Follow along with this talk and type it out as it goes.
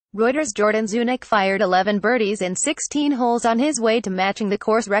Reuters Jordan Zunic fired 11 birdies in 16 holes on his way to matching the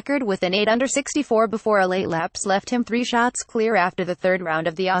course record with an 8-under 64 before a late lapse left him 3 shots clear after the third round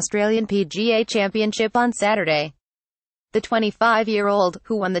of the Australian PGA Championship on Saturday. The 25-year-old,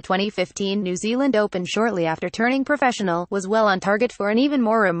 who won the 2015 New Zealand Open shortly after turning professional, was well on target for an even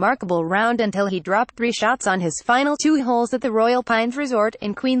more remarkable round until he dropped 3 shots on his final 2 holes at the Royal Pines Resort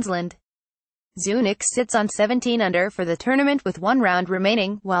in Queensland. Zunic sits on 17 under for the tournament with 1 round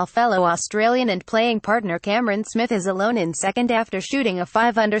remaining, while fellow Australian and playing partner Cameron Smith is alone in second after shooting a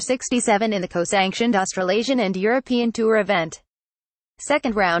 5-under 67 in the co-sanctioned Australasian and European Tour event.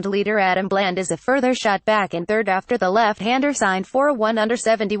 Second round leader Adam Bland is a further shot back in third after the left-hander signed for a 1-under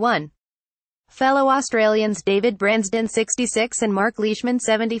 71. Fellow Australians David Bransden 66 and Mark Leishman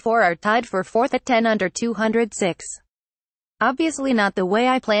 74 are tied for fourth at 10-under 206. Obviously not the way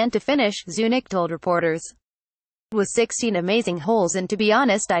I planned to finish, Zunic told reporters. It was 16 amazing holes and to be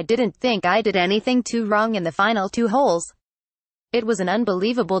honest I didn't think I did anything too wrong in the final 2 holes. It was an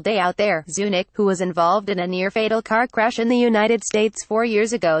unbelievable day out there. Zunic, who was involved in a near-fatal car crash in the United States 4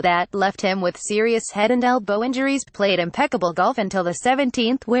 years ago that left him with serious head and elbow injuries, played impeccable golf until the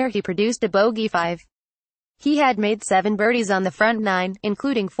 17th where he produced a bogey 5. He had made 7 birdies on the front 9,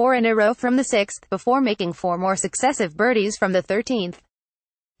 including 4 in a row from the 6th, before making 4 more successive birdies from the 13th.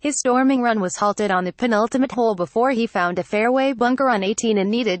 His storming run was halted on the penultimate hole before he found a fairway bunker on 18 and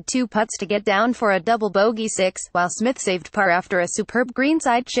needed 2 putts to get down for a double bogey 6, while Smith saved par after a superb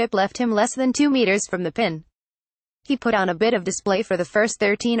greenside chip left him less than 2 meters from the pin. He put on a bit of display for the first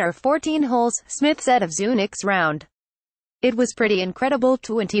 13 or 14 holes, Smith said of Zunic's round. It was pretty incredible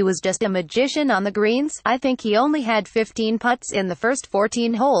too, and he was just a magician on the greens. I think he only had 15 putts in the first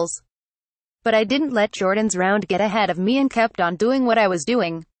 14 holes. But I didn't let Jordan's round get ahead of me and kept on doing what I was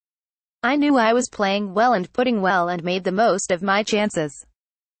doing. I knew I was playing well and putting well and made the most of my chances.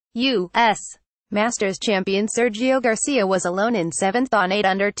 U.S. Masters champion Sergio Garcia was alone in 7th on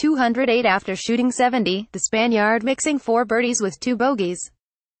 8-under 208 after shooting 70, the Spaniard mixing 4 birdies with 2 bogeys.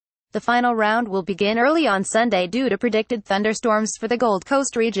 The final round will begin early on Sunday due to predicted thunderstorms for the Gold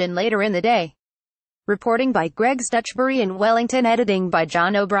Coast region later in the day. Reporting by Greg Stutchbury in Wellington, editing by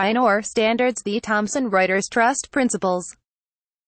John O'Brien. Or Standards The Thomson Reuters Trust Principles.